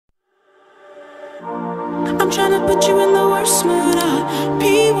tryna put you in the worst mood.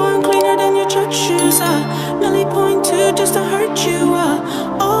 P1 cleaner than your church shoes. Millie point two just to hurt you.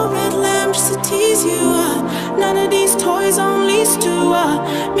 All red lamb just to tease you. None of these toys on lease to.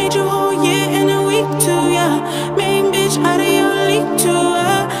 Made your whole year in a week too. Main bitch out of your league too.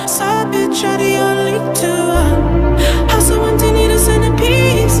 Side bitch out of your league too. House of empty need a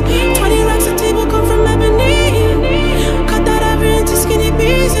centerpiece. 20 racks a table come from ebony. Cut that ivory into skinny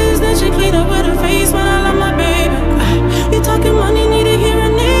pieces. Then she clean up with her face when I love my baby. You talking money, need a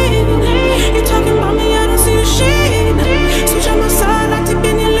hearing aid. You talking about me, I don't see the shade. Switch on my side, like to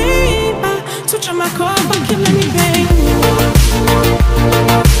Benny Lane. Switch on my car, but keep let me pay.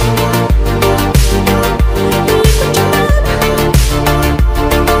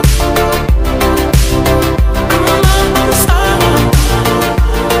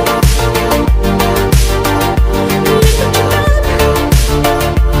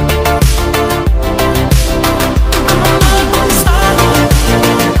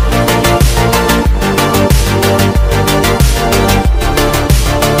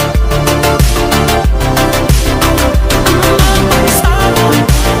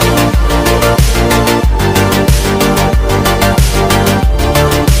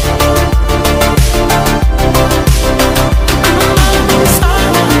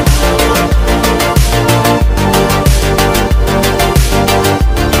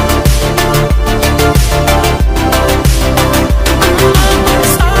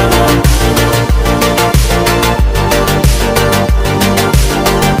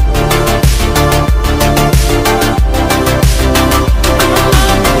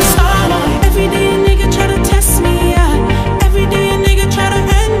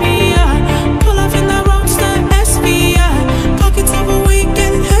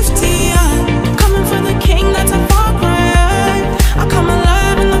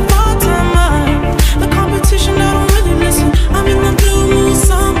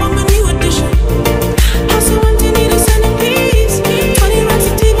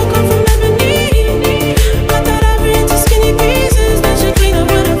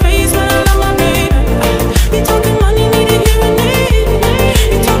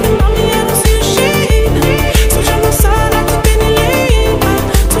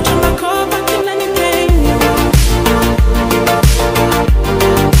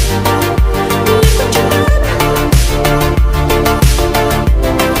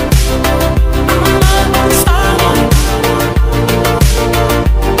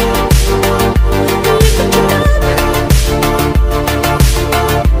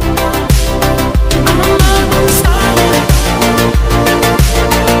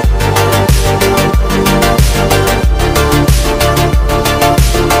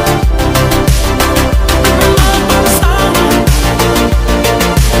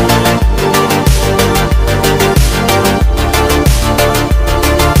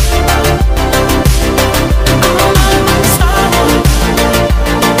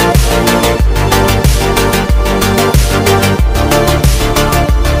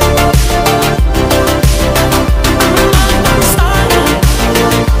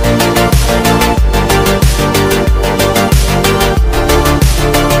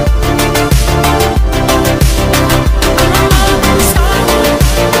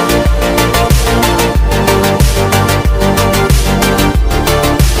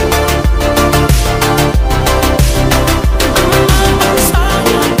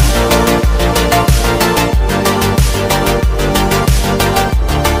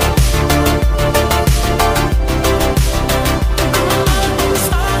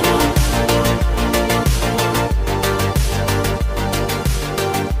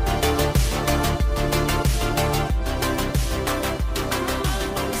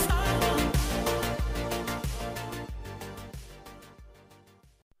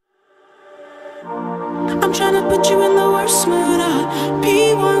 I'm tryna put you in the worst mood.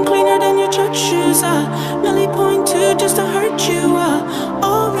 P1 cleaner than your church shoes. Millie point two just to hurt you.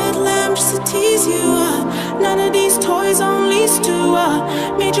 All red lamb just to tease you. None of these toys on